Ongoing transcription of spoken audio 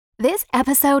This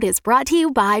episode is brought to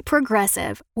you by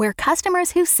Progressive, where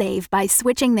customers who save by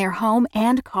switching their home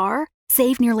and car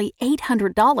save nearly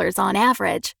 $800 on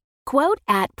average. Quote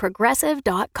at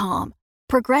Progressive.com.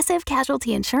 Progressive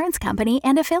Casualty Insurance Company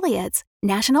and Affiliates.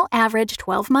 National average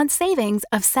 12-month savings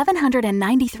of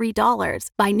 $793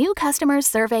 by new customers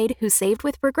surveyed who saved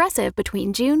with Progressive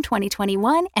between June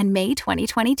 2021 and May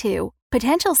 2022.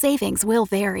 Potential savings will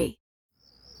vary.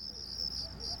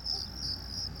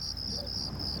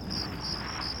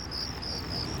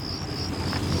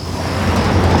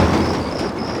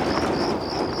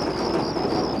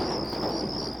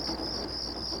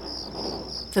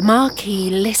 The marquee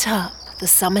lit up the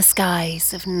summer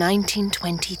skies of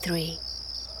 1923.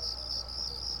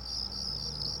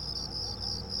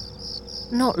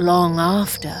 Not long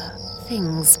after,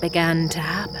 things began to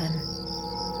happen.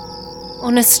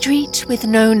 On a street with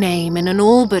no name in an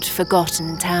all but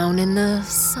forgotten town in the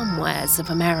somewheres of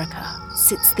America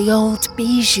sits the old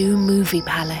Bijou movie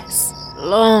palace,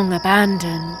 long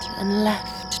abandoned and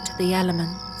left to the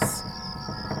elements.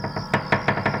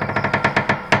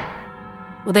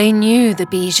 Well, they knew the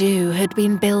Bijou had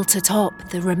been built atop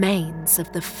the remains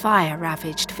of the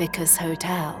fire-ravaged Vickers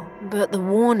Hotel, but the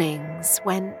warnings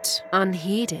went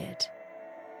unheeded.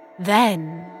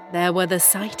 Then there were the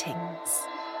sightings.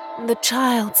 The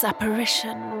child's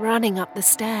apparition running up the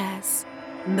stairs.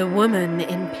 The woman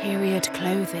in period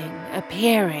clothing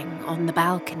appearing on the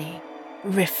balcony.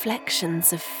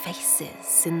 Reflections of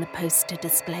faces in the poster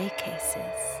display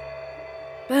cases.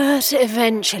 But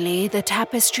eventually the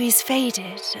tapestries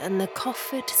faded and the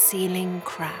coffered ceiling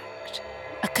cracked.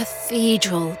 A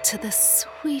cathedral to the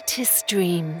sweetest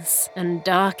dreams and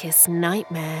darkest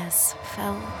nightmares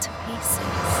fell to pieces.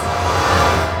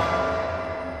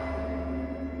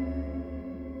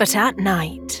 But at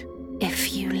night,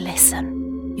 if you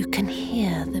listen, you can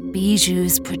hear the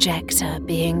Bijou's projector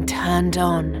being turned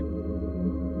on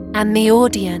and the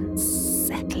audience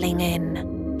settling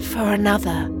in for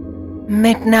another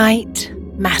midnight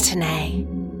matinee.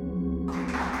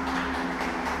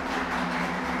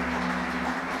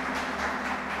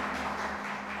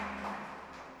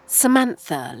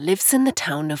 Samantha lives in the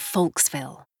town of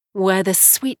Faulkesville, where the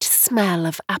sweet smell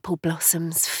of apple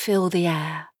blossoms fill the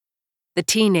air. The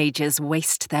teenagers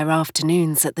waste their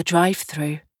afternoons at the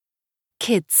Drive-Thru.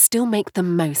 Kids still make the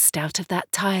most out of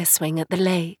that tire swing at the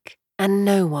lake, and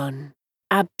no one,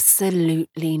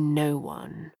 absolutely no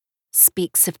one,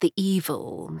 speaks of the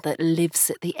evil that lives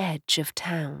at the edge of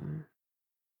town.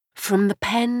 From the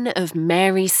pen of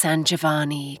Mary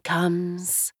SanGiovanni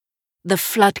comes The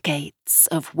Floodgates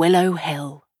of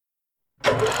Willowhill.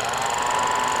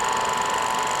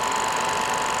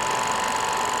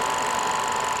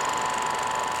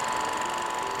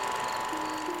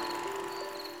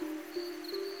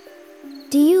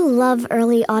 Do you love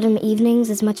early autumn evenings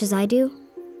as much as I do?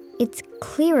 It's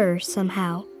clearer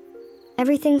somehow.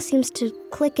 Everything seems to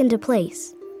click into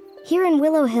place. Here in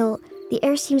Willowhill, the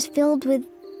air seems filled with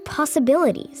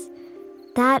possibilities.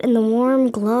 That and the warm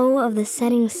glow of the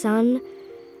setting sun,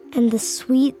 and the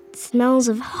sweet smells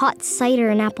of hot cider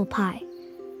and apple pie.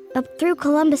 Up through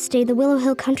Columbus Day, the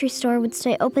Willowhill Country Store would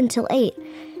stay open till 8,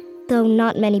 though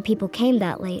not many people came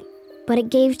that late. But it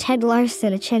gave Ted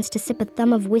Larson a chance to sip a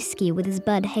thumb of whiskey with his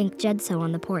bud Hank Jedso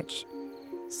on the porch,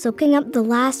 soaking up the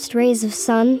last rays of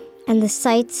sun and the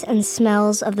sights and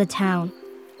smells of the town.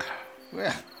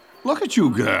 Well, look at you,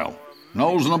 girl.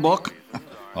 Nose in a book.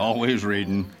 Always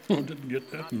reading. I didn't get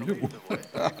that from you.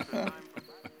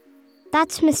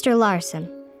 That's Mr.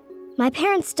 Larson. My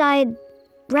parents died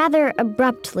rather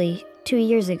abruptly 2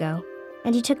 years ago,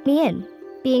 and he took me in,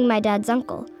 being my dad's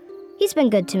uncle. He's been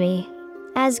good to me,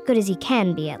 as good as he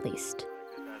can be, at least.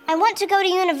 I want to go to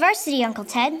university, Uncle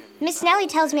Ted. Miss Nellie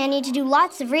tells me I need to do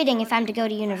lots of reading if I'm to go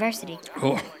to university.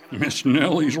 Oh, Miss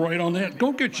Nellie's right on that.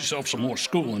 Go get yourself some more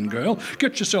schooling, girl.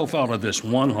 Get yourself out of this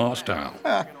one-horse town.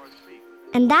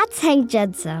 And that's Hank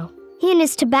Jedso. He and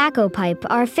his tobacco pipe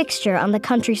are a fixture on the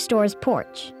country store's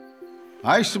porch.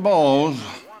 I suppose.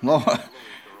 Lord,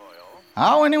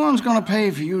 how anyone's going to pay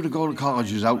for you to go to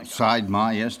college is outside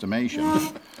my estimation.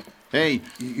 Hey,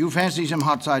 you fancy some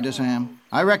hot cider, Sam?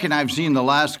 I reckon I've seen the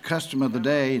last customer of the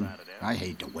day, and I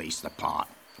hate to waste the pot.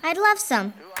 I'd love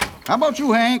some. How about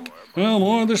you, Hank? Well,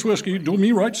 more of this whiskey do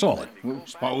me right solid. Well,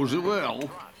 suppose it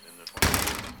will.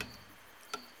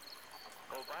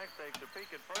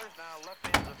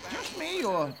 Just me,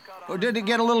 or did it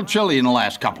get a little chilly in the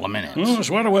last couple of minutes? Oh,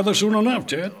 sweater weather soon enough,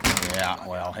 Ted. Yeah,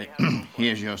 well, hey,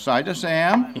 here's your cider,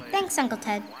 Sam. Thanks, Uncle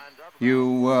Ted.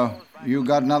 You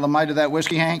got another mite of that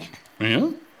whiskey, Hank?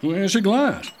 Yeah? Where's your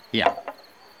glass? Yeah.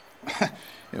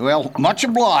 Well, much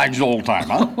obliged,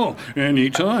 old-timer. Oh, any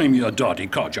time, you dirty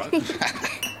codger.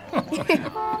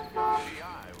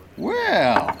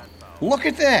 Well, look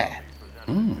at that.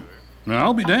 Now,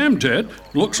 I'll be damned, Ted.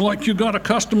 Looks like you got a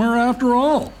customer after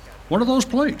all. What are those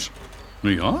plates?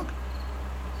 New York?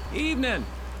 Evening.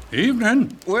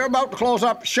 Evening. We're about to close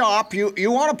up shop.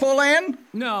 You want to pull in?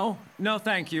 No,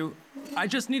 thank you. I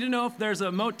just need to know if there's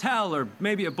a motel or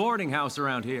maybe a boarding house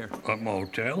around here. A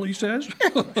motel, he says?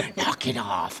 Knock it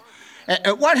off.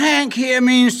 What Hank here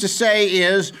means to say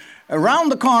is, around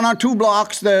the corner 2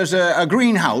 blocks, there's a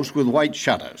greenhouse with white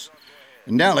shutters.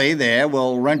 Nellie there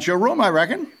will rent your room, I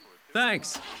reckon.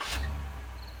 Thanks.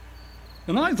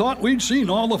 And I thought we'd seen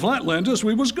all the Flatlanders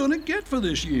we was gonna get for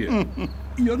this year.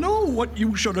 You know what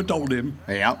you should have told him?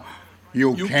 Yeah.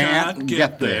 You can't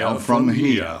get there from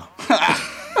here.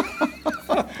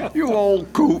 You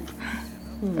old coot.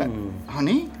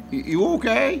 Honey, you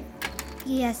okay?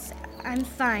 Yes, I'm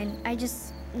fine. I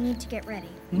just need to get ready.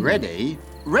 Ready?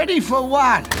 Ready for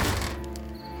what?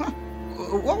 Huh?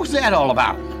 What was that all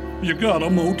about? You got a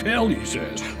motel, he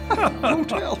says.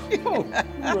 Motel? Oh,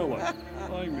 really?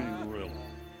 I mean, really.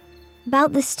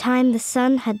 About this time, the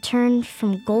sun had turned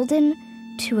from golden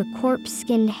to a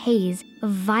corpse-skinned haze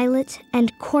of violet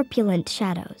and corpulent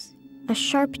shadows. A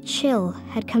sharp chill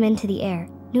had come into the air,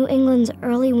 New England's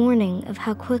early warning of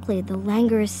how quickly the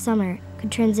languorous summer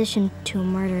could transition to a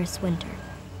murderous winter.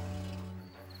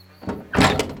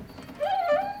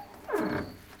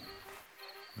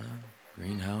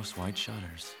 Greenhouse, white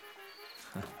shutters.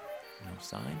 No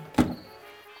sign?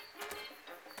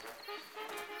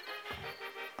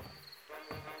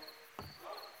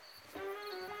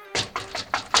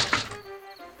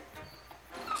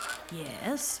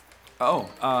 Yes? Oh,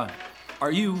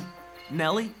 are you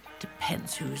Nellie?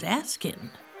 Depends who's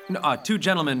asking. No, 2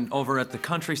 gentlemen over at the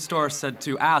country store said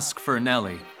to ask for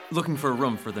Nellie, looking for a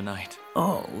room for the night.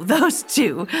 Oh, those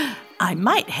 2. I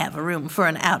might have a room for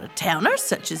an out-of-towner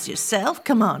such as yourself.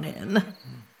 Come on in.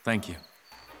 Thank you.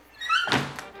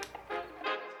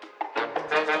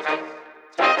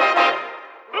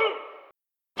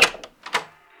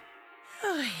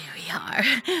 Oh, here we are.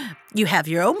 You have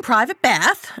your own private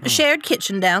bath, a shared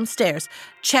kitchen downstairs,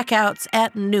 checkouts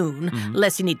at noon,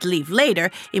 unless you need to leave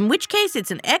later, in which case it's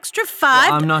an extra 5.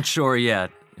 Well, I'm not sure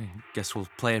yet. Guess we'll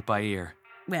play it by ear.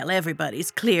 Well,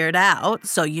 everybody's cleared out,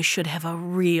 so you should have a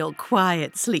real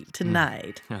quiet sleep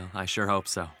tonight. Well, I sure hope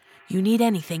so. You need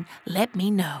anything, let me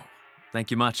know.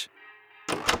 Thank you much.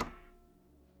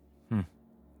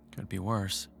 Could be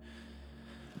worse.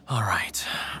 All right.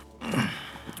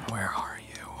 Where are you?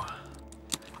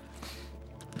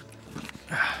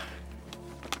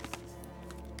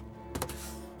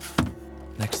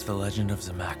 Next to the legend of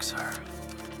Zamaxar.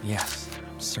 Yes,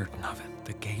 I'm certain of it.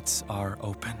 The gates are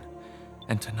open.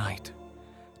 And tonight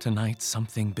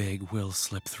something big will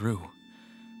slip through.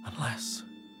 Unless...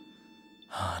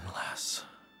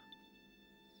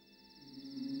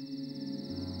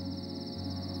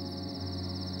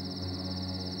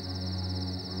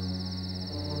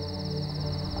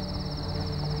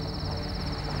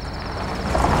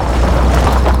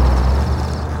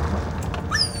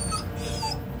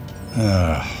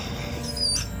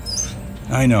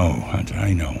 I know, Hunter,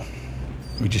 I know.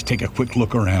 We just take a quick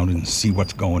look around and see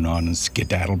what's going on and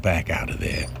skedaddle back out of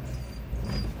there.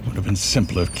 Would have been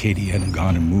simpler if Katie hadn't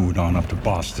gone and moved on up to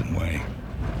Boston way.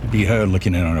 It'd be her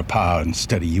looking in on her pa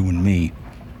instead of you and me.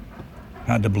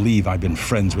 Hard to believe I've been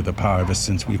friends with her pa ever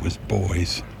since we was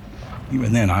boys.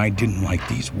 Even then, I didn't like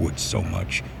these woods so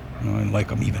much. I like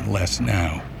them even less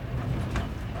now.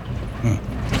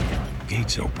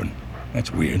 Gates open.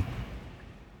 That's weird.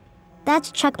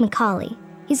 That's Chuck McCauley.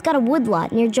 He's got a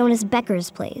woodlot near Jonas Becker's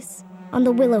place, on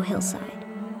the Willowhill side.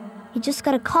 He just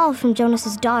got a call from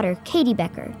Jonas's daughter, Katie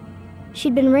Becker.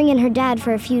 She'd been ringing her dad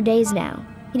for a few days now.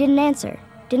 He didn't answer,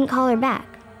 didn't call her back.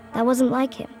 That wasn't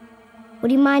like him.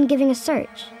 Would he mind giving a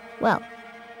search? Well,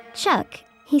 Chuck,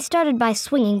 he started by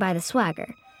swinging by the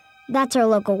Swagger. That's our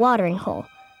local watering hole.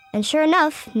 And sure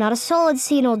enough, not a soul had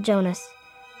seen old Jonas.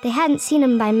 They hadn't seen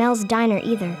him by Mel's diner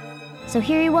either. So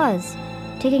here he was,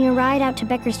 taking a ride out to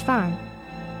Becker's farm,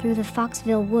 through the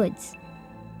Faulkesville woods.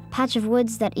 A patch of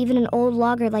woods that even an old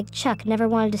logger like Chuck never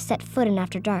wanted to set foot in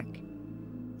after dark.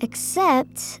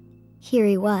 Except, here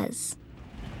he was.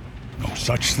 No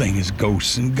such thing as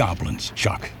ghosts and goblins,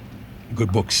 Chuck. The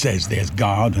good book says there's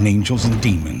God and angels and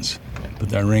demons, but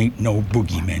there ain't no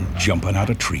boogeymen jumping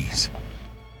out of trees.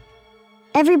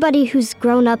 Everybody who's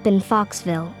grown up in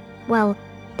Faulkesville, well,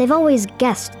 they've always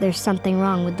guessed there's something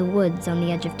wrong with the woods on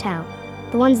the edge of town,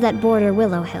 the ones that border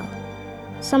Willowhill.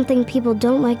 Something people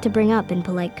don't like to bring up in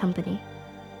polite company.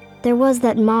 There was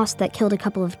that moss that killed a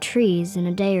couple of trees in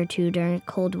a day or two during a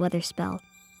cold weather spell.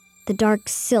 The dark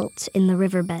silt in the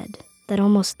riverbed that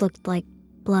almost looked like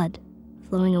blood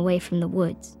flowing away from the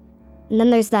woods. And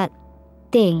then there's that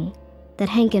thing that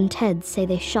Hank and Ted say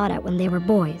they shot at when they were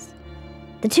boys.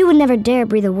 The two would never dare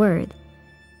breathe a word.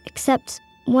 Except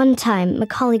one time,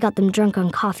 Macaulay got them drunk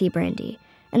on coffee brandy,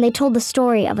 and they told the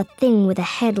story of a thing with a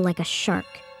head like a shark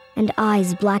and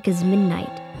eyes black as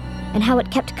midnight, and how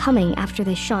it kept coming after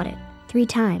they shot it 3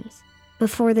 times,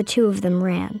 before the two of them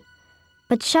ran.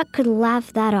 But Chuck could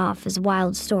laugh that off as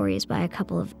wild stories by a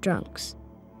couple of drunks.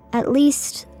 At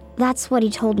least, that's what he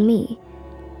told me.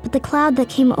 But the cloud that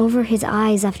came over his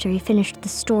eyes after he finished the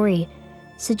story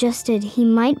suggested he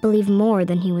might believe more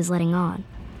than he was letting on.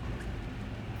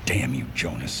 Damn you,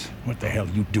 Jonas. What the hell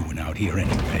are you doing out here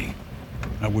anyway?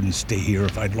 I wouldn't stay here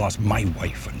if I'd lost my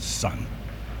wife and son.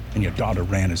 And your daughter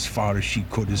ran as far as she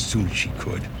could as soon as she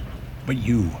could. But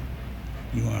you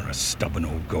are a stubborn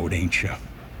old goat, ain't you?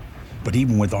 But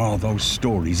even with all those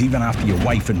stories, even after your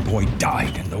wife and boy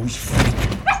died and those freak...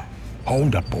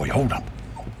 Hold up, boy, hold up.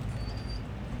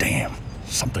 Damn,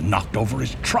 something knocked over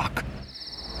his truck.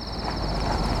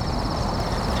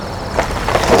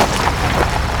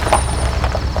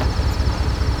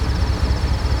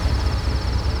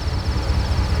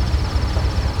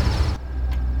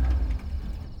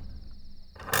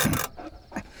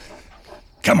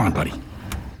 Come on, buddy.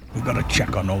 We gotta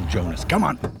check on old Jonas. Come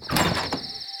on.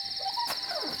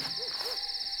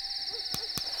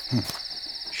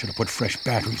 Should have put fresh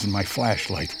batteries in my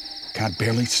flashlight. Can't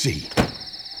barely see.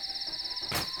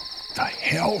 The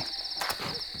hell?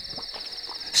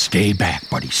 Stay back,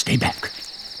 buddy. Stay back.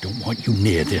 Don't want you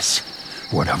near this.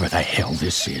 Whatever the hell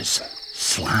this is.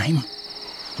 Slime?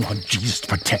 Lord Jesus,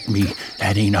 protect me.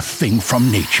 That ain't a thing from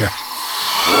nature.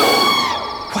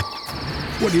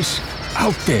 What is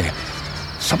out there?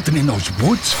 Something in those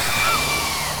woods?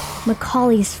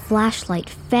 Macaulay's flashlight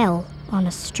fell on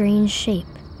a strange shape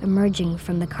emerging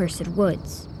from the cursed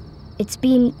woods. Its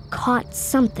beam caught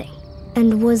something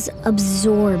and was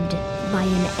absorbed by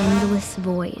an endless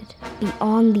void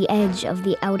beyond the edge of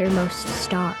the outermost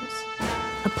stars,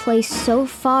 a place so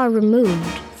far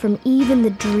removed from even the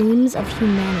dreams of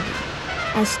humanity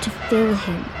as to fill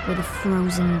him with a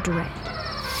frozen dread.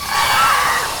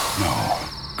 No,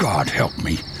 God help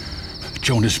me.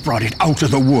 Jonas brought it out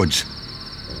of the woods.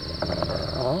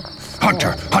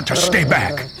 Hunter, stay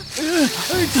back.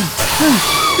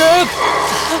 Doug!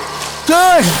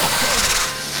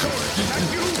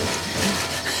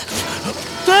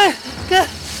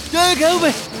 Doug, help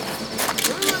me!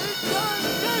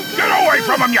 Get away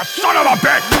from him, you son of a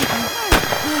bitch!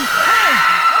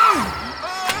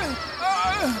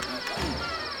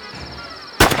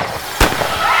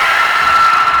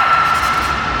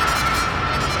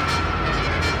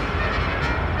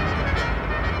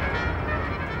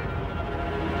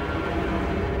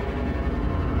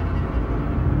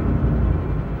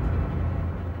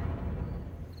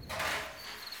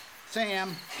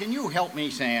 Sam, can you help me,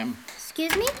 Sam?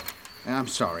 Excuse me? I'm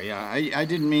sorry. I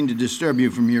didn't mean to disturb you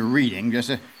from your reading.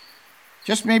 Just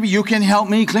maybe you can help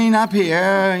me clean up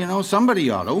here. You know, somebody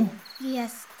ought to.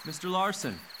 Yes. Mr.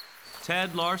 Larson.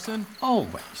 Ted Larson?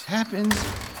 Always happens.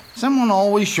 Someone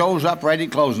always shows up right at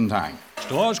closing time.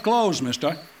 Store's closed,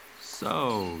 mister.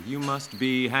 So, you must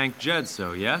be Hank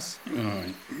Jedso, yes?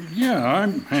 Yeah,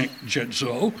 I'm Hank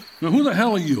Jedso. Now, who the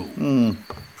hell are you?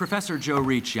 Professor Joe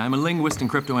Ricci. I'm a linguist and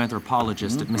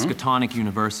cryptoanthropologist at Miskatonic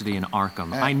University in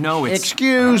Arkham. I know it's...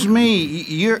 Excuse me,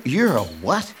 you're a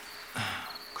what?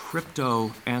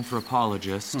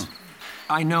 Cryptoanthropologist.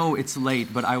 I know it's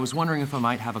late, but I was wondering if I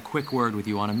might have a quick word with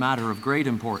you on a matter of great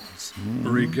importance.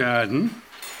 Regarding?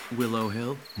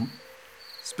 Willowhill.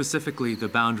 Specifically, the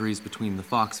boundaries between the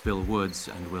Faulkesville woods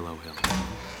and Willowhill.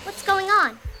 What's going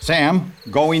on? Sam,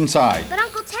 go inside. But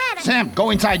Uncle Ted... Sam,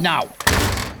 go inside now.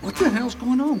 What the hell's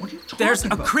going on? What are you talking There's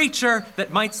about? a creature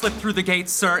that might slip through the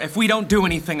gates, sir, if we don't do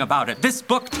anything about it. This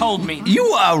book told me.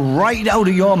 You are right out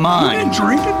of your mind. You didn't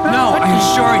drink it? No, I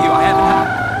assure you, I haven't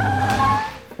had...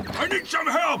 I need some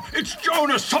help! It's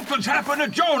Jonas! Something's happened to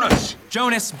Jonas!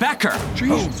 Jonas Becker.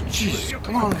 Jeez,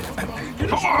 come on.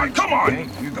 Come on!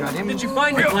 You got him? Did you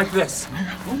find it like this?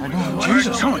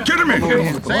 Jesus, come on, get him in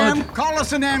here! Sam, call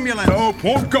us an ambulance. Nope,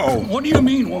 won't go. What do you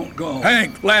mean won't go?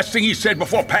 Hank, last thing he said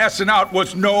before passing out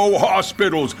was no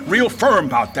hospitals. Real firm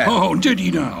about that. Oh, did he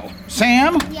now?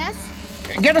 Sam, Yes?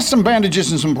 get us some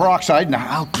bandages and some peroxide, and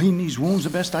I'll clean these wounds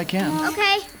the best I can.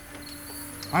 Okay.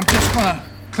 I'm just gonna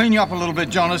clean you up a little bit,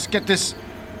 Jonas. Get this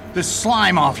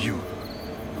slime off you.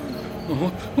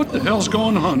 What the hell's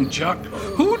going on, Chuck?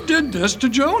 Who Who did this to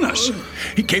Jonas?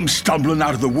 He came stumbling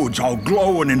out of the woods, all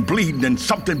glowing and bleeding, and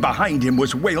something behind him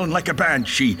was wailing like a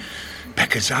banshee.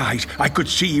 Becca's eyes, I could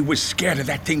see he was scared of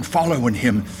that thing following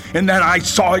him. And then I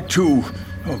saw it too.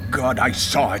 Oh, God, I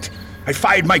saw it. I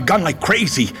fired my gun like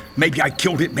crazy. Maybe I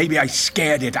killed it, maybe I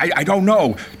scared it. I don't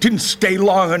know. Didn't stay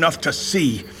long enough to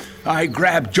see. I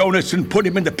grabbed Jonas and put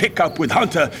him in the pickup with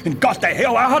Hunter and got the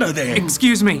hell out of there.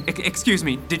 Excuse me.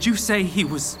 Did you say he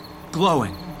was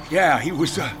glowing? Yeah, he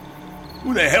was,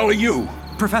 who the hell are you?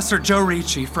 Professor Joe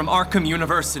Ricci from Arkham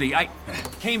University. I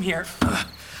came here...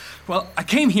 I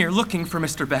came here looking for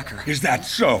Mr. Becker. Is that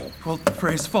so? Well, for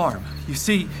his farm. You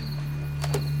see...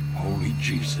 Holy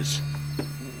Jesus.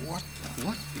 What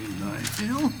in the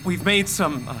hell? We've made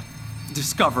some,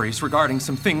 discoveries regarding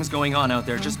some things going on out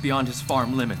there just beyond his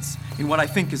farm limits, in what I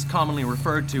think is commonly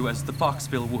referred to as the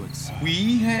Faulkesville Woods.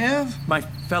 We have? My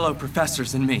fellow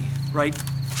professors and me, right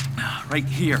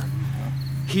here.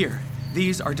 Here.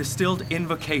 These are distilled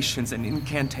invocations and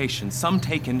incantations, some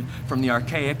taken from the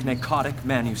archaic Nicotic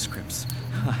manuscripts.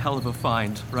 A hell of a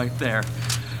find, right there.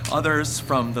 Others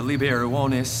from the Liber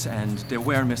Uonis and De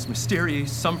Vermis Mysterii,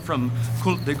 some from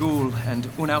Cult de Ghoul and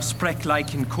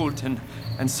Unausprechlichen Kulten,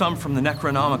 and some from the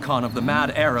Necronomicon of the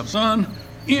Mad Arab. Son,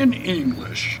 in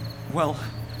English. Well,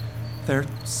 they're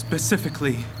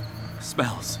specifically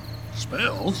spells.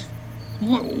 Spells?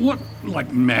 What,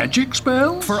 like magic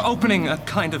spells? For opening a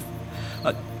kind of...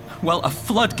 a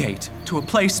floodgate to a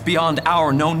place beyond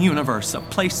our known universe, a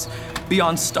place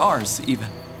beyond stars, even.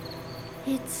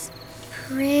 It's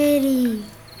pretty.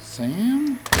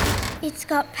 Sam? It's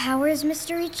got powers,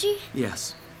 Mr. Ricci?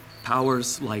 Yes,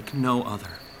 powers like no other.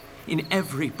 In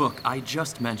every book I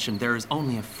just mentioned, there is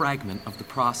only a fragment of the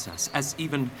process, as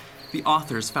even the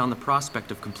authors found the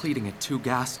prospect of completing it too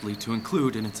ghastly to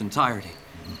include in its entirety.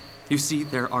 You see,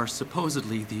 there are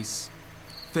supposedly these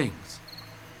things,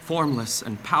 formless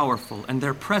and powerful, and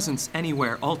their presence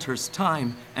anywhere alters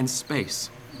time and space.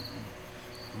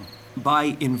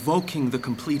 By invoking the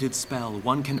completed spell,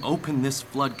 one can open this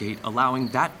floodgate, allowing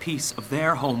that piece of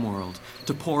their homeworld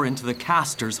to pour into the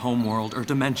caster's homeworld or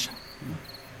dimension.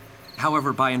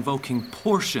 However, by invoking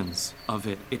portions of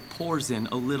it, it pours in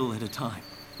a little at a time.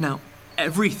 Now,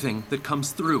 everything that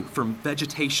comes through, from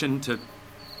vegetation to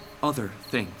other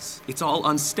things, it's all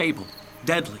unstable,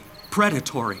 deadly,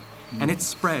 predatory, and it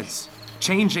spreads,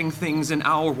 changing things in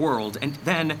our world, and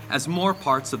then, as more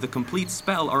parts of the complete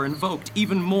spell are invoked,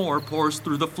 even more pours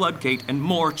through the floodgate and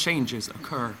more changes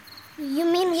occur. You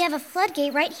mean we have a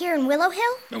floodgate right here in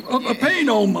Willowhill? Pay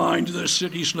no mind to this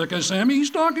city slicker, Sammy. He's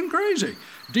talking crazy.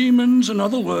 Demons and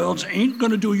other worlds ain't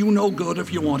gonna do you no good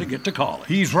if you want to get to college.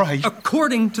 He's right.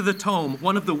 According to the tome,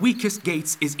 one of the weakest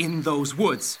gates is in those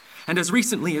woods. And as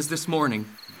recently as this morning,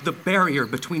 the barrier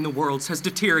between the worlds has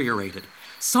deteriorated.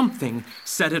 Something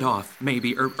set it off,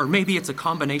 maybe, or maybe it's a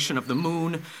combination of the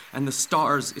moon and the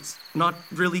stars. It's not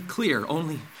really clear,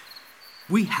 only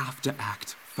we have to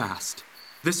act fast.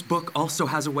 This book also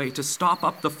has a way to stop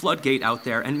up the floodgate out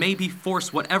there and maybe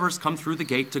force whatever's come through the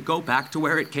gate to go back to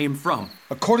where it came from.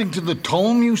 According to the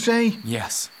tome, you say?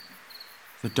 Yes.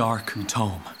 The Dark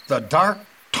Tome. The Dark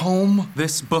Tome?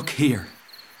 This book here.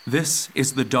 This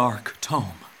is the Dark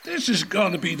Tome. This is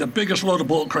gonna be the biggest load of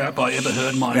bullcrap I ever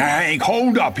heard in my life. Hank,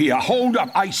 hold up here, hold up.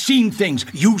 I seen things.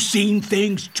 You seen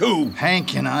things too.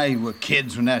 Hank and I were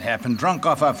kids when that happened, drunk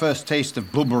off our first taste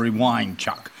of blueberry wine,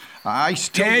 Chuck. I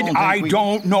still Ted, don't think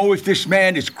don't know if this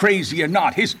man is crazy or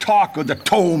not. His talk of the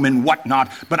tome and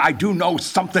whatnot, but I do know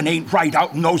something ain't right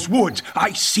out in those woods.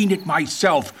 I seen it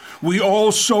myself. We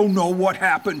also know what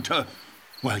happened to...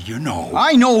 Well, you know.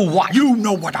 I know what. You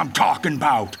know what I'm talking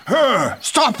about. Her.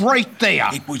 Stop right there.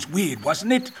 It was weird,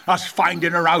 wasn't it? Us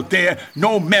finding her out there.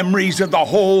 No memories of the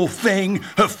whole thing.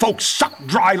 Her folks sucked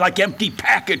dry like empty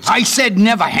packets. I said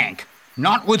never, Hank.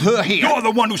 Not with her here. You're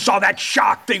the one who saw that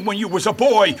shark thing when you was a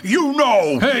boy. You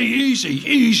know. Hey,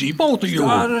 easy, both of you.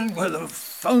 Started with a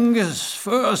fungus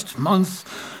first month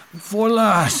before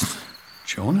last.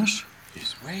 Jonas?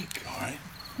 He's awake, all right.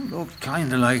 Looked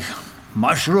kind of like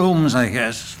mushrooms, I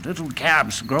guess. Little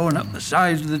caps growing up the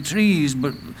sides of the trees,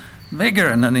 but bigger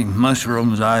than any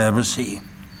mushrooms I ever see.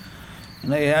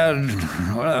 And they had,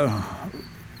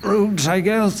 roots, I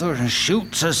guess, or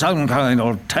shoots of some kind,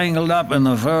 all tangled up in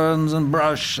the ferns and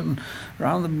brush and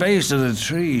around the base of the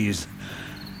trees.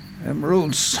 Them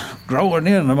roots growing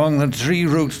in among the tree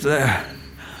roots there.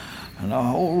 And the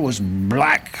whole was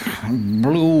black and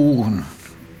blue and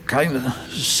kind of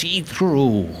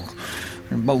see-through.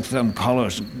 And both them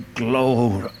colors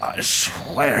glowed, I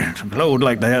swear, glowed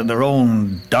like they had their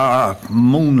own dark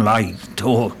moonlight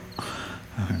to them.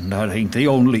 And that ain't the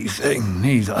only thing,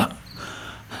 neither.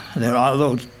 There are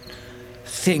those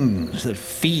things that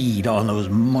feed on those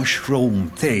mushroom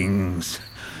things.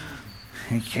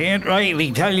 I can't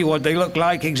rightly tell you what they look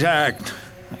like exact.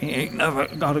 I ain't never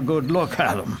got a good look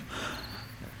at them.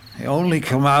 They only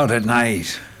come out at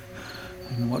night.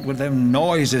 And what with them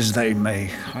noises they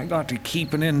make, I got to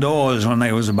keeping indoors when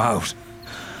they was about.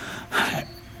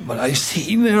 But I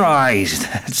seen their eyes,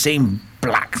 that same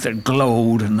black that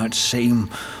glowed and that same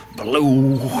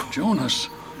blue. Jonas,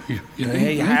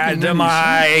 they had them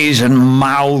eyes and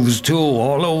mouths too,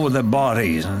 all over their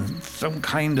bodies, and some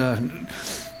kind of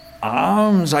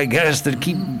arms, I guess, that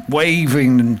keep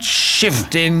waving and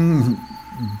shifting,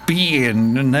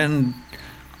 being and then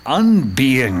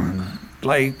unbeing,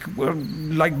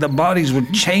 like the bodies were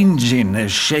changing their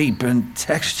shape and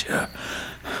texture.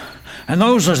 And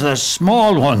those are the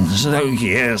small ones. Oh,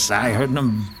 yes, I heard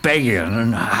them begging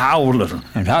and howling.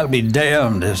 And I'll be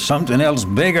damned if something else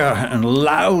bigger and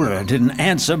louder didn't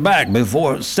answer back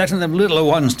before setting them little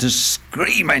ones to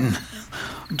screaming.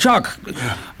 Chuck,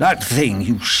 that thing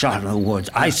you shot in the woods,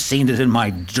 I seen it in my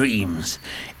dreams.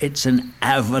 It's an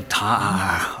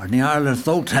avatar, or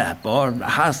Nyarlathotep, or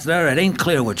Hathor, it ain't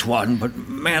clear which one, but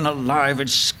man alive, it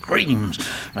screams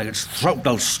like its throat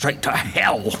goes straight to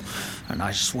hell. And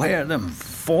I swear them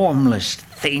formless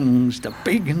things, the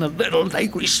big and the little, they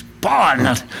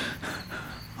respawn.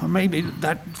 Or maybe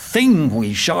that thing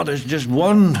we shot is just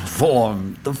one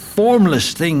form. The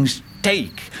formless things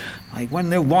take. Like when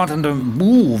they're wanting to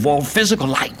move, all physical,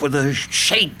 like with a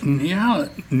shape. Yeah.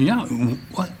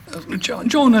 What?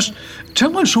 Jonas,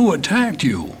 tell us who attacked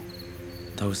you.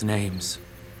 Those names.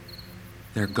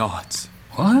 They're gods.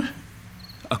 What?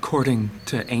 According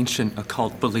to ancient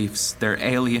occult beliefs, they're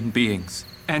alien beings.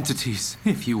 Entities,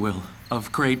 if you will,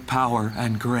 of great power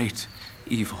and great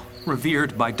evil.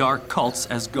 Revered by dark cults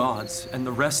as gods, and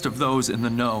the rest of those in the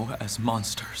know as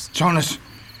monsters. Jonas,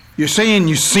 you're saying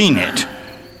you've seen it?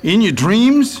 In your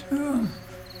dreams?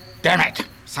 Damn it!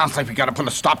 Sounds like we gotta put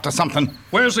a stop to something.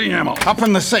 Where's the ammo? Up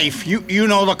in the safe. You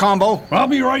know the combo? I'll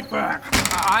be right back.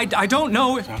 I don't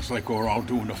know. Sounds like we're all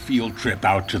doing a field trip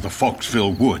out to the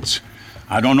Faulkesville woods.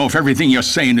 I don't know if everything you're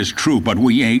saying is true, but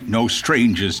we ain't no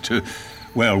strangers to,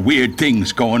 well, weird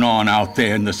things going on out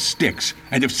there in the sticks.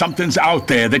 And if something's out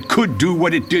there that could do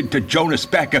what it did to Jonas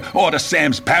Becker or to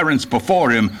Sam's parents before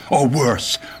him, or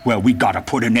worse, well, we gotta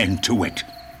put an end to it.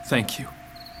 Thank you.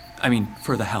 I mean,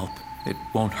 for the help. It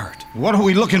won't hurt. What are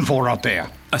we looking for out there?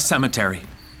 A cemetery.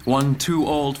 One too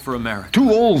old for America. Too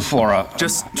old for a...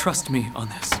 Just trust me on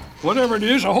this. Whatever it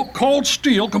is, I hope cold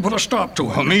steel can put a stop to it.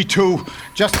 Well, me too.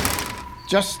 Just,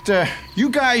 you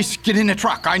guys get in the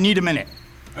truck. I need a minute.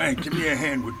 Hey, give me a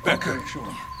hand with Becker. Okay, sure.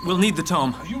 We'll need the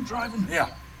tome. Are you driving? Yeah.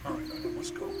 All right,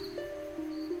 let's go.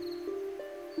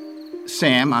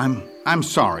 Sam, I'm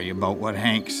sorry about what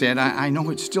Hank said. I know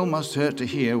it still must hurt to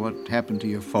hear what happened to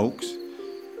your folks.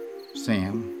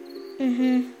 Sam?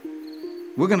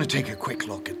 We're gonna take a quick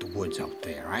look at the woods out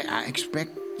there. I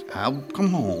expect I'll come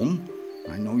home.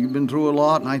 I know you've been through a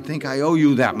lot, and I think I owe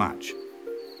you that much.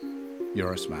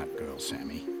 You're a smart girl,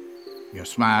 Sammy. You're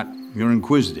smart, you're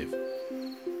inquisitive.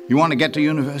 You want to get to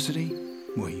university?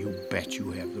 Well, you bet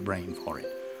you have the brain for it.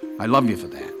 I love you for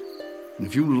that. And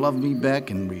if you love me back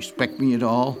and respect me at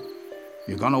all,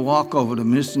 you're gonna walk over to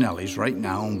Miss Nellie's right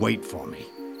now and wait for me.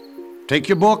 Take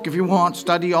your book if you want,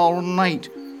 study all night.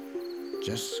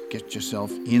 Just get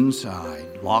yourself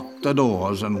inside, lock the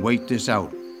doors, and wait this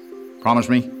out. Promise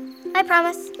me? I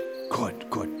promise.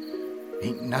 Good.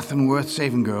 Ain't nothing worth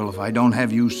saving, girl, if I don't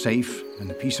have you safe and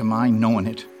the peace of mind knowing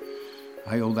it.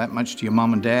 I owe that much to your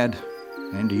mom and dad,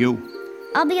 and to you.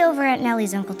 I'll be over at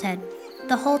Nellie's, Uncle Ted,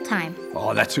 the whole time.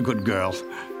 Oh, that's a good girl.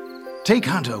 Take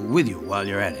Hunter with you while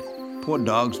you're at it. Poor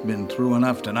dog's been through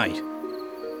enough tonight.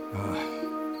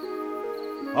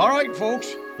 All right,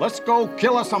 folks, let's go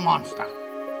kill us a monster.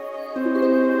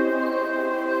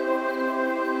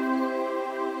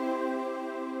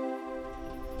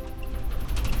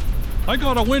 I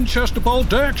got a Winchester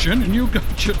bolt action, and you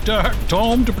got your dark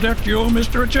tome to protect you,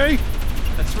 Mr. J.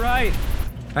 That's right.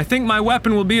 I think my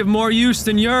weapon will be of more use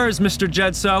than yours, Mr.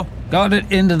 Jedso. Got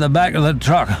it into the back of the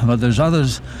truck, but there's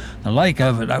others the like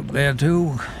of it out there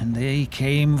too, and they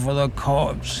came for the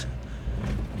corpse.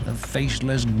 The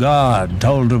faceless god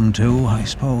told them to, I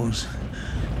suppose.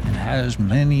 It has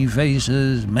many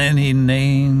faces, many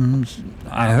names.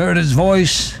 I heard his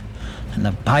voice, and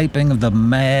the piping of the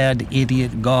mad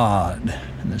idiot god,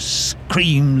 and the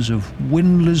screams of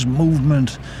windless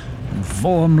movement and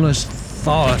formless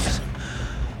thought.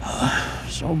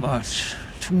 So much,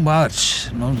 too much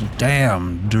in those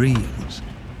damn dreams.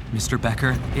 Mr.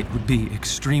 Becker, it would be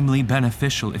extremely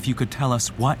beneficial if you could tell us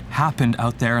what happened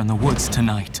out there in the woods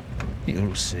tonight.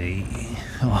 You'll see.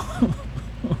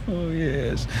 Oh,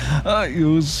 yes.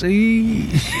 You'll see.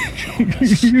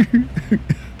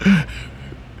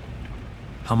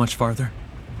 How much farther?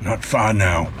 Not far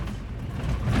now.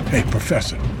 Hey,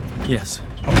 Professor. Yes.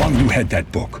 How long you had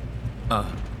that book? A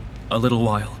little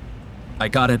while. I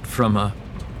got it from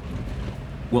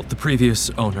well, the previous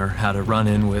owner had a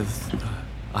run-in with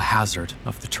a hazard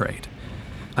of the trade.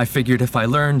 I figured if I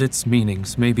learned its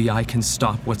meanings, maybe I can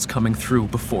stop what's coming through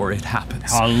before it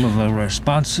happens. All of the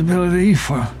responsibility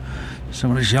for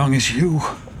someone as young as you.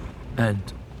 And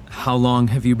how long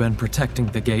have you been protecting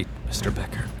the gate, Mr.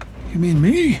 Becker? You mean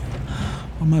me?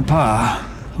 Or my pa?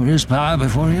 Or his pa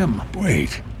before him?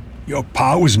 Wait, your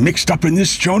pa was mixed up in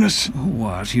this, Jonas?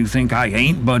 What, you think I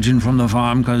ain't budging from the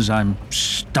farm 'cause I'm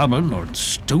stubborn or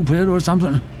stupid or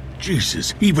something?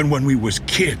 Jesus, even when we was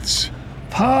kids.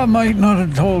 Pa might not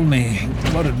have told me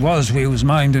what it was we was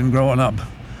minding growing up,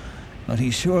 but he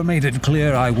sure made it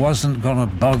clear I wasn't gonna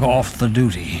bug off the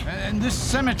duty. And this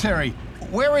cemetery,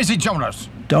 where is it, Jonas?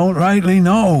 Don't rightly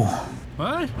know.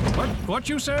 What? What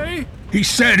you say? He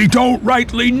said he don't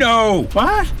rightly know.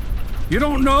 What? You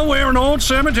don't know where an old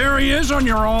cemetery is on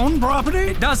your own property?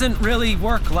 It doesn't really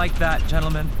work like that,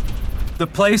 gentlemen. The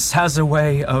place has a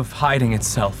way of hiding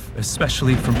itself,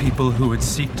 especially from people who would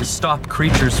seek to stop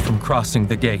creatures from crossing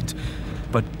the gate.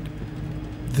 But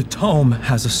the tome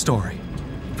has a story.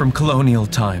 From colonial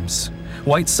times,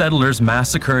 white settlers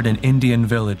massacred an Indian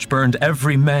village, burned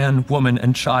every man, woman,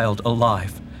 and child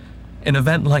alive. An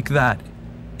event like that,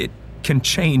 it can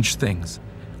change things,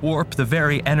 warp the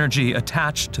very energy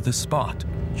attached to the spot.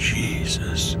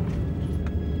 Jesus.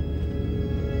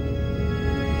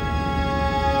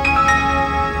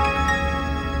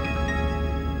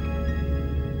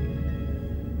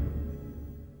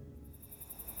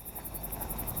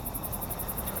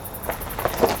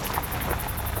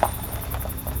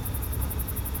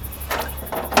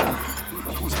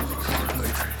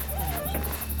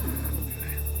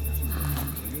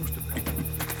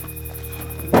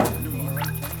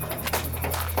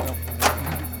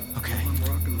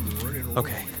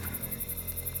 Okay.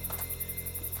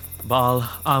 Bal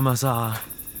Amazar.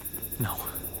 No.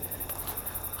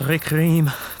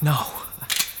 Rikrim. No.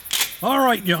 All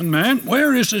right, young man.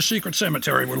 Where is this secret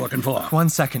cemetery we're looking for? 1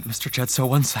 second, Mr. Jedso,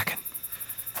 1 second.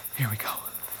 Here we go.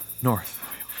 North.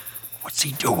 What's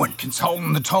he doing?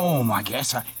 Consulting the tome, I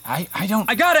guess. I don't...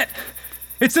 I got it!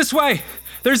 It's this way.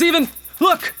 There's even...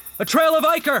 Look! A trail of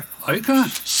ichor. Ichor?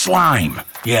 Slime.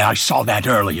 Yeah, I saw that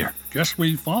earlier. Guess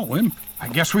we follow him. I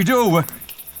guess we do.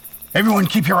 Everyone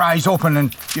keep your eyes open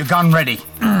and your gun ready.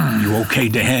 You okay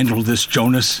to handle this,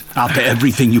 Jonas? After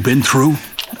everything you've been through?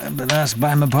 But asked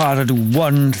by my pa to do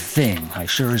one thing. I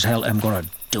sure as hell am gonna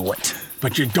do it.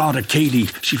 But your daughter, Katie,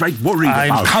 she's right worried about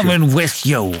you. I'm coming with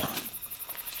you.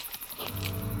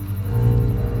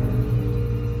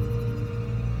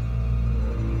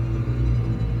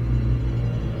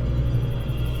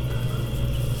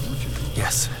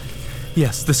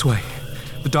 Yes, this way.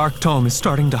 The dark tome is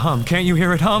starting to hum. Can't you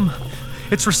hear it hum?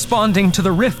 It's responding to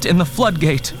the rift in the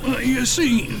floodgate. You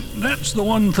see, that's the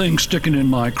one thing sticking in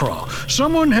my craw.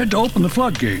 Someone had to open the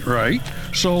floodgate, right?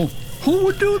 So, who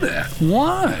would do that?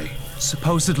 Why?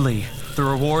 Supposedly, the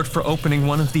reward for opening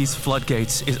one of these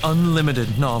floodgates is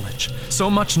unlimited knowledge. So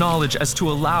much knowledge as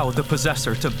to allow the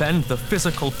possessor to bend the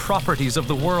physical properties of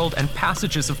the world and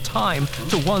passages of time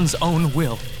to one's own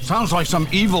will. Sounds like some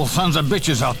evil sons of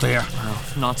bitches out there. Well,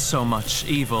 not so much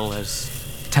evil as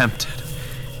tempted.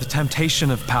 The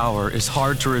temptation of power is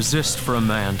hard to resist for a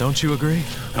man, don't you agree?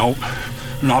 No,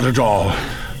 not at all.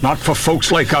 Not for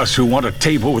folks like us who want a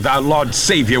table with our Lord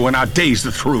Savior when our days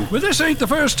are through. But this ain't the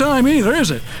first time either, is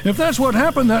it? If that's what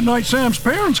happened that night Sam's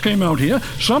parents came out here,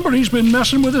 somebody's been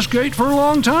messing with this gate for a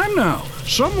long time now.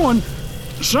 Someone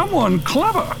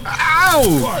clever.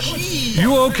 Ow!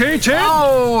 You okay, Ted?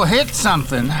 Oh, hit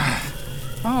something.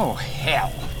 Oh, hell.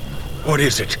 What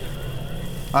is it?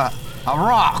 A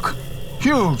rock.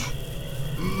 Huge.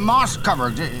 Moss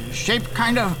covered. Shaped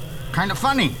kind of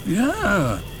funny.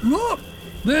 Yeah. Look.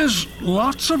 There's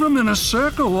lots of them in a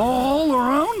circle all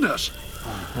around us.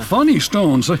 Funny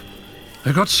stones.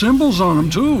 They got symbols on them,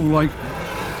 too, like...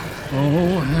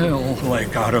 Oh, hell.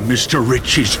 Like out of Mr.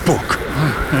 Ritchie's book.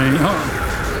 Hang on.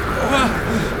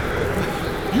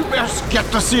 You best get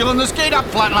the seal in this gate up,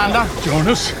 Flatlander.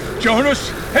 Jonas?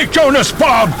 Hey, Jonas,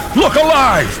 Bob! Look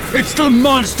alive! It's the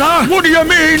monster! What do you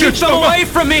mean? Keep them away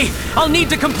from me! I'll need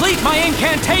to complete my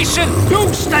incantation!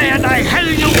 You stand, I hell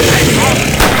you!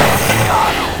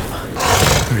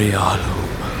 Realum.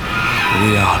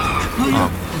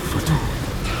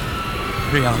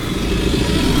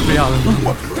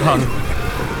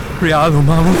 Realum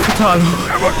amul fatalu.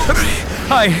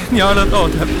 Hi, Nyana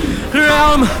Thotem.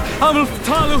 Realum amul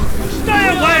fatalu. Stay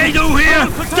away, you here!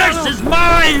 This is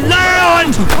my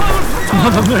land!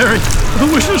 Mother Mary, I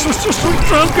wish this was just some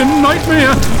drunken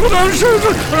nightmare, but I'm sure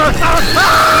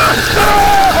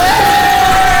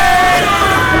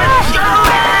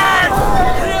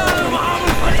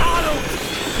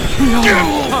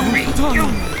You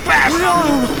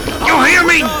bastard! You hear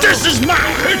me? This is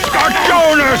mine! It's got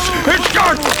Jonas! It's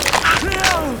got...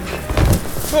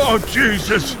 Oh,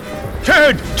 Jesus!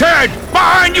 Ted!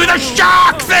 Behind you, the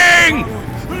shark thing!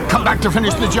 Come back to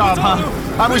finish the job, huh?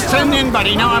 I was 10 in,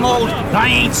 buddy. Now I'm old. I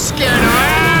ain't scared of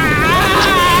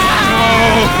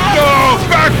No!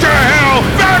 Back to hell!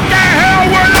 Back to hell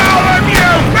with all of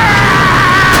you!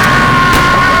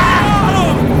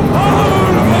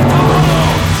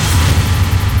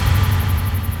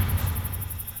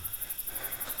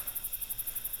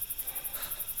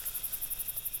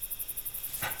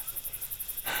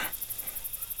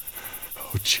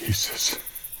 Oh, Jesus.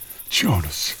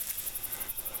 Jonas.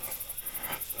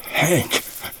 Hank.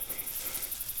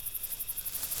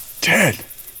 Ted.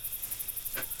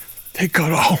 They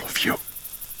got all of you.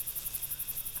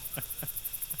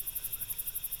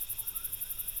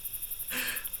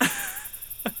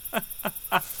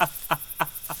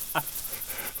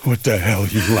 What the hell are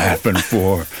you laughing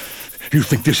for? You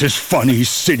think this is funny,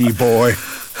 city boy?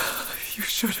 You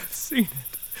should have seen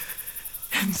it.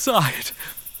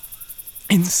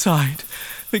 Inside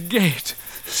the gate.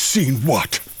 Seen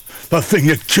what? The thing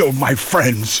that killed my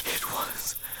friends. It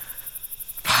was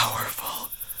powerful.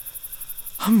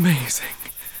 Amazing.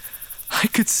 I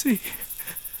could see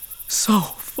so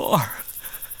far.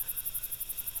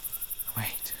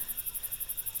 Wait.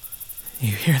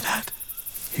 You hear that?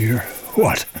 Hear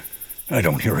what? I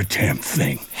don't hear a damn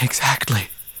thing. Exactly.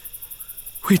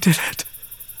 We did it.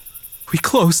 We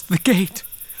closed the gate.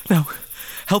 Now,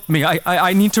 help me.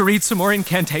 I need to read some more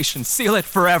incantations. Seal it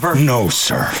forever. No,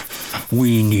 sir.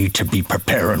 We need to be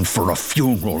preparing for a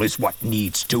funeral is what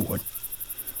needs doing.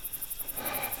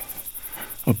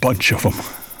 A bunch of them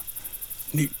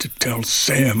need to tell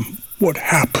Sam what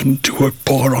happened to her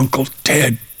poor Uncle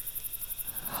Ted.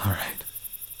 All right.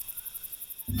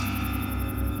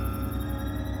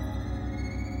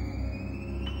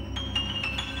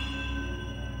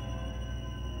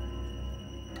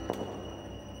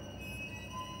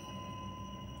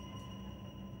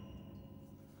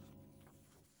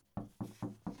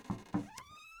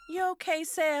 You okay,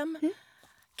 Sam?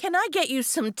 Can I get you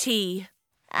some tea?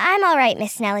 I'm all right,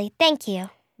 Miss Nellie. Thank you.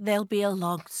 They'll be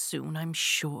along soon, I'm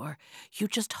sure. You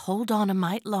just hold on a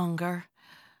mite longer.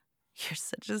 You're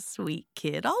such a sweet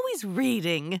kid, always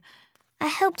reading. I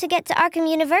hope to get to Arkham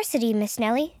University, Miss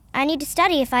Nellie. I need to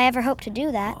study if I ever hope to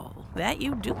do that. Oh, that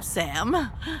you do,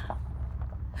 Sam.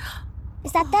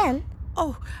 Is that them?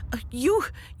 Oh, you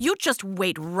just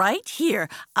wait right here.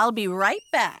 I'll be right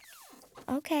back.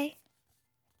 Okay.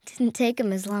 Didn't take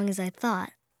him as long as I thought.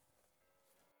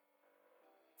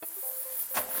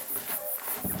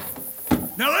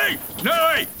 Nellie!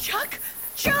 Nellie! Chuck!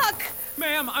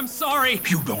 Ma'am, I'm sorry.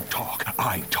 You don't talk.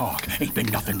 I talk. Ain't been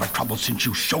nothing but trouble since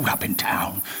you showed up in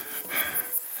town.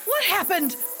 What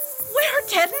happened? Where are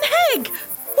Ted and Hank?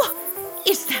 What?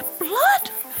 Is that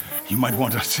blood? You might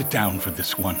want to sit down for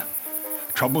this one.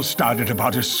 Trouble started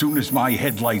about as soon as my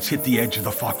headlights hit the edge of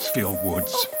the Faulkesville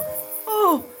woods.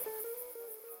 Oh.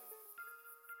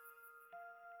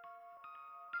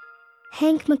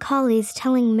 Hank McCauley's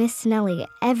telling Miss Nellie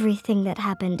everything that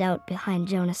happened out behind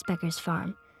Jonas Becker's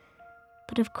farm.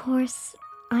 But of course,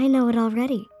 I know it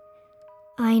already.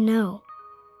 I know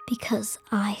because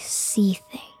I see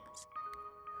things.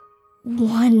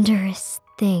 Wondrous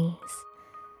things.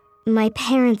 My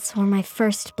parents were my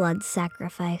first blood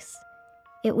sacrifice.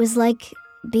 It was like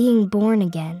being born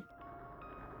again.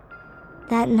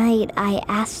 That night, I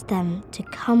asked them to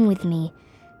come with me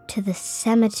to the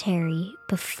cemetery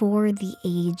before the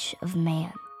age of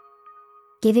man.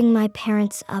 Giving my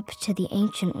parents up to the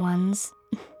Ancient Ones,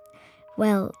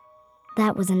 well,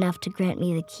 that was enough to grant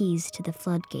me the keys to the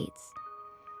floodgates.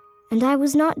 And I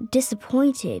was not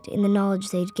disappointed in the knowledge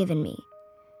they'd given me,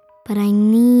 but I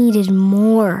needed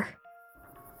more.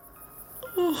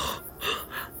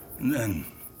 And then,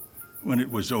 when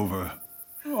it was over,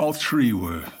 all three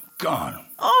were gone.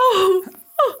 Oh!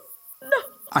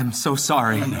 I'm so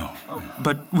sorry. I know.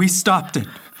 But we stopped it.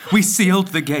 We sealed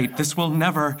the gate. This will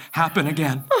never happen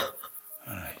again.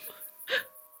 All right.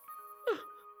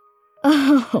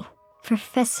 Oh,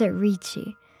 Professor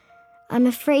Ricci, I'm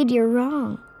afraid you're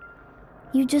wrong.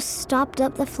 You just stopped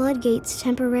up the floodgates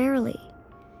temporarily.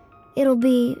 It'll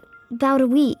be about a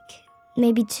week,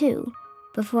 maybe 2,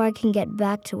 before I can get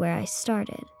back to where I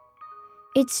started.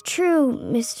 It's true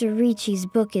Mr. Ricci's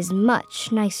book is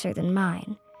much nicer than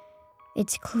mine.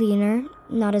 It's cleaner,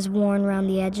 not as worn around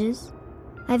the edges.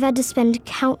 I've had to spend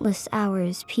countless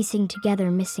hours piecing together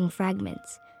missing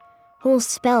fragments. Whole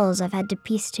spells I've had to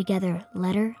piece together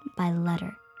letter by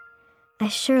letter. I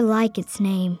sure like its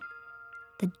name,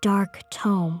 The Dark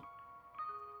Tome.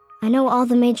 I know all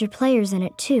the major players in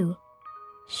it, too.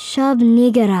 Shub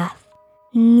Nigarath,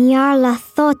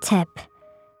 Nyarlathotep,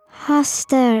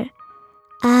 Haster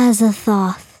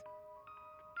Azathoth.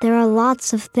 There are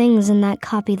lots of things in that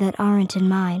copy that aren't in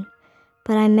mine,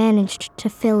 but I managed to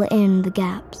fill in the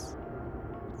gaps.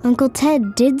 Uncle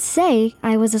Ted did say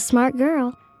I was a smart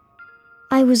girl.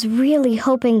 I was really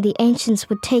hoping the ancients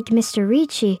would take Mr.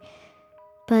 Ricci,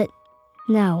 but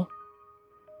no.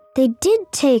 They did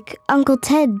take Uncle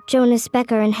Ted, Jonas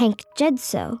Becker, and Hank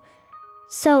Jedso,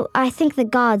 so I think the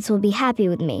gods will be happy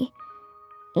with me,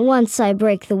 once I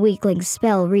break the weakling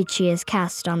spell Ricci has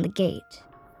cast on the gate.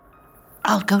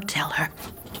 I'll go tell her.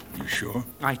 You sure?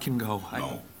 I can go.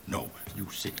 No. You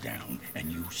sit down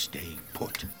and you stay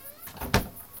put.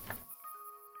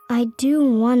 I do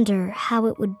wonder how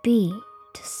it would be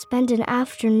to spend an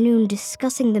afternoon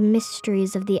discussing the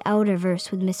mysteries of the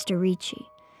Outerverse with Mr. Ricci.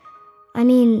 I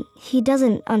mean, he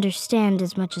doesn't understand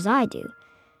as much as I do,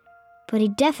 but he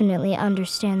definitely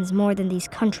understands more than these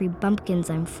country bumpkins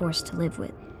I'm forced to live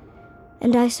with.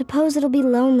 And I suppose it'll be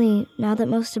lonely now that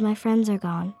most of my friends are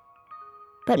gone.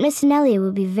 But Miss Nellie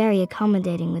will be very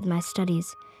accommodating with my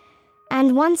studies.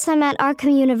 And once I'm at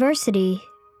Arkham University,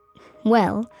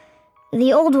 well,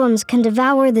 the old ones can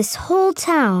devour this whole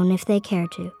town if they care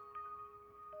to.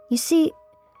 You see,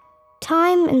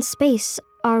 time and space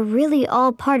are really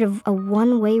all part of a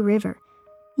one-way river.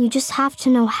 You just have to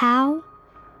know how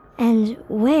and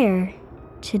where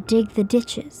to dig the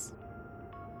ditches.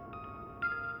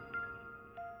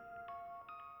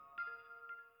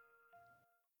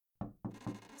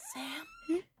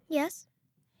 Sam? Yes?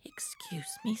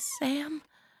 Excuse me, Sam.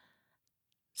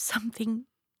 Something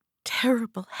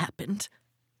terrible happened.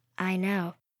 I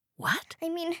know. What? I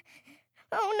mean,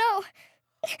 oh no.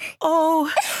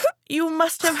 Oh, you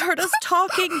must have heard us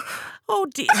talking. Oh,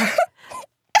 dear.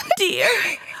 Dear.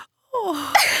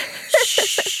 Oh,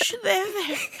 shh.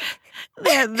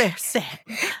 There, Sam.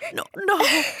 No.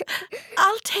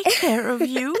 I'll take care of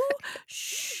you.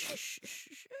 Shh.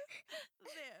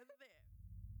 There.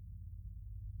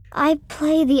 I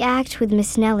play the act with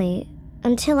Miss Nellie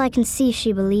until I can see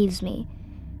she believes me.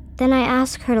 Then I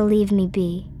ask her to leave me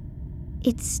be.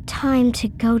 It's time to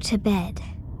go to bed.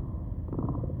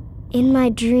 In my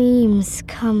dreams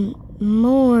come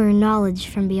more knowledge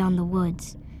from beyond the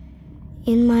woods.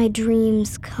 In my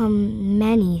dreams come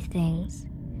many things.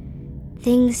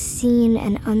 Things seen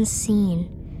and unseen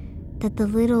that the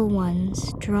little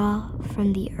ones draw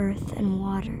from the earth and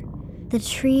water, the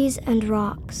trees and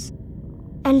rocks,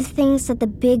 and things that the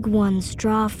big ones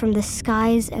draw from the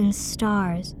skies and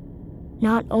stars,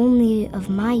 not only of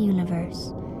my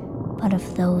universe, but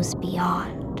of those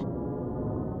beyond.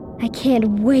 I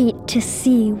can't wait to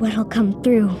see what'll come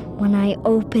through when I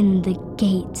open the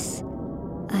gates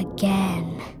again.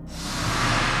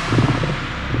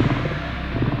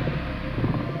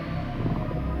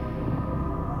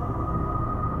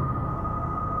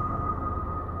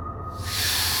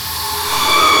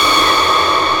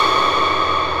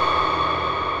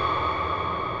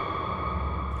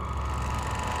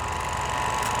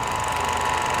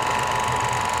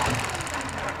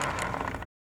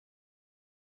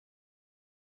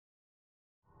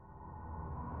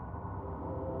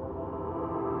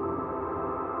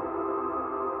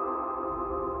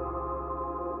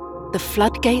 The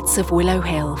Floodgates of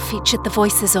Willowhill featured the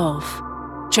voices of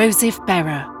Joseph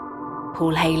Bearor,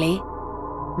 Paul Haley,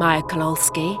 Maiya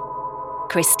Koloski,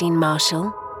 Christine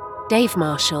Marshall, Dave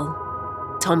Marshall,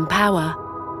 Tom Power,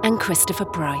 and Christopher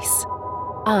Price.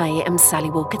 I am Sally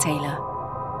Walker-Taylor.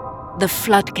 The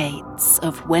Floodgates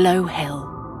of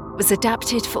Willowhill was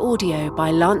adapted for audio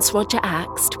by Lance Roger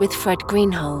Axt with Fred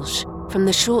Greenhalgh from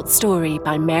the short story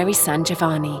by Mary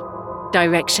SanGiovanni.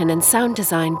 Direction and sound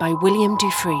design by William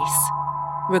Dufris.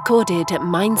 Recorded at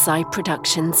Mind's Eye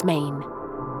Productions, Maine.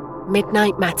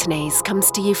 Midnight Matinees comes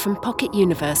to you from Pocket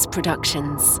Universe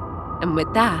Productions. And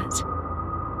with that,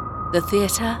 the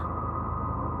theatre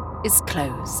is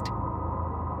closed.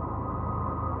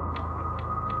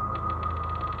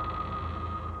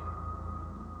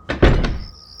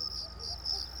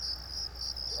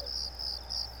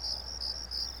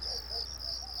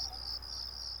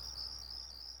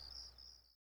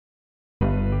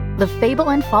 The Fable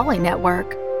and Folly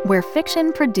Network, where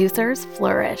fiction producers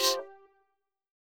flourish.